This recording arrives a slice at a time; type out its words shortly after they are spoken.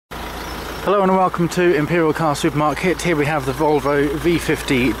Hello and welcome to Imperial Car Supermarket. Here we have the Volvo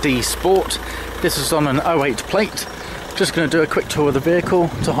V50D Sport. This is on an 08 plate. Just going to do a quick tour of the vehicle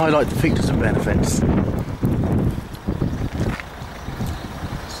to highlight the features and benefits.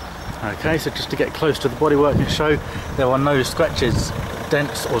 Okay, so just to get close to the bodywork and show there are no scratches,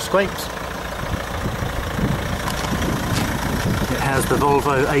 dents or scrapes. It has the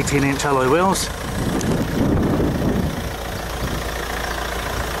Volvo 18-inch alloy wheels.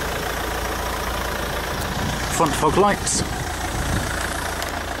 Front fog lights.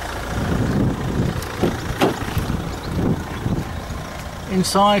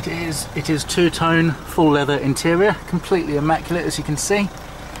 Inside it is two-tone full leather interior, completely immaculate as you can see.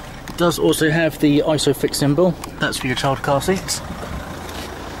 It does also have the ISOFIX symbol, that's for your child car seats.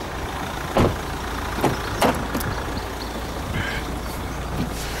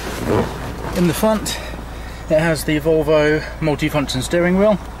 In the front it has the Volvo multifunction steering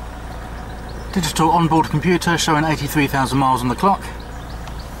wheel. Digital onboard computer showing 83,000 miles on the clock.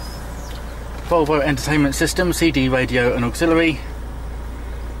 Volvo entertainment system, CD, radio and auxiliary,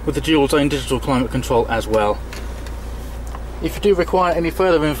 with the dual zone digital climate control as well. If you do require any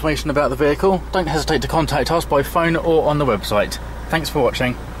further information about the vehicle, don't hesitate to contact us by phone or on the website. Thanks for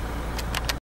watching.